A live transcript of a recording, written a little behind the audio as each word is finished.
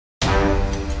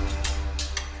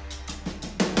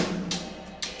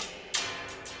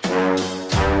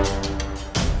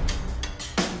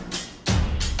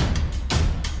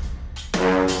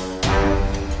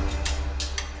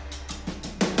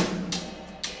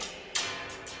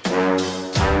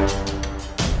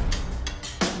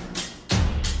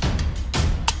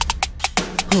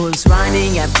Who's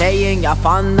running and playing your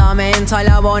fundamental?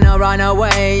 I wanna run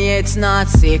away, it's not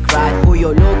secret. Who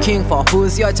you looking for?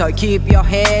 Who's your toy? Keep your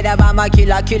head up. I'm a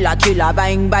killer, killer, killer,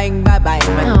 bang, bang, bang, bang.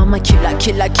 I'm a killer,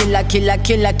 killer, killer, killer,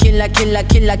 killer, killer, killer,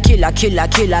 killer, killer, killer,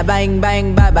 killer, bang,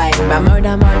 bang, bang, bang.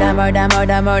 Murder, murder, murder,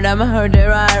 murder, murder,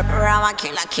 murderer. I'm a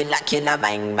killer, killer, killer,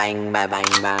 bang, bang, bang,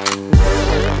 bang, bang.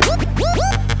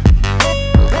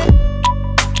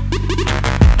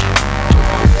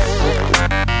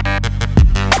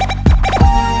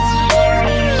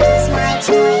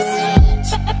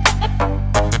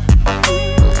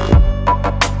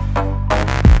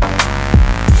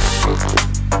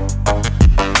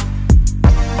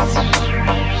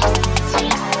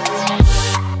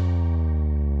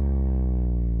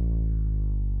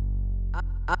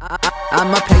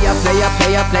 I'm a player, player,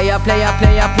 player, player, player,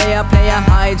 player, player, player.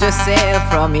 Hide yourself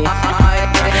from me. Player,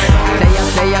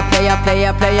 player, player,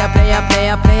 player, player, player,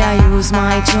 player, player. Use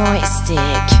my joystick.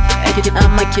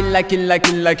 I'm a killer, killer,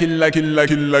 killer, killer, killer, killer,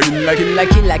 killer, killer,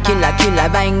 killer, killer, killer.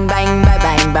 Bang, bang, bang,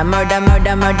 bang, bang. Murder,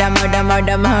 murder, murder, murder,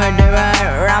 murder,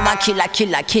 murderer. I'm a killer,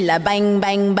 killer, killer. Bang,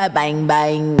 bang, bang, bang,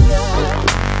 bang.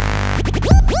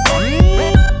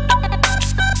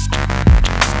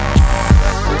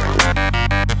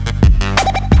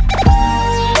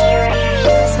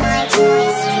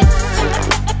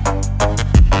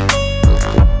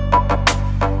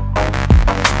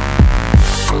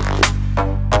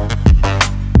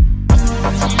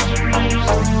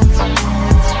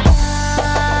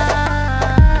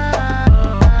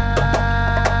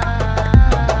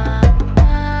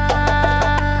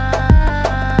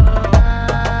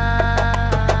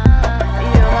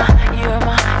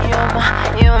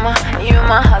 You're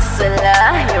my hustler,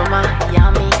 you're my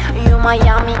yummy, you're my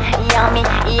yummy, yummy,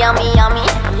 yummy, yummy,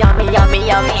 yummy, yummy,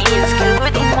 yummy. It's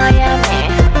good in Miami.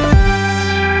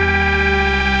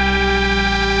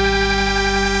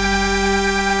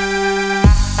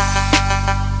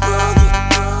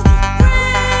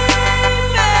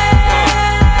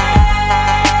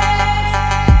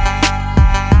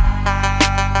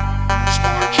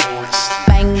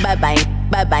 Bang, bang,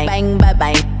 bang, bang,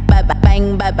 bang, bang,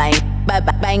 bang, bang, bang.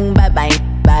 Bang bang bang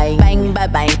bang bang bang bang bang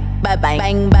bang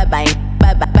bang bang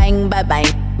bang bang bang bang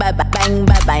bang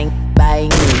bang bang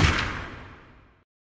bang.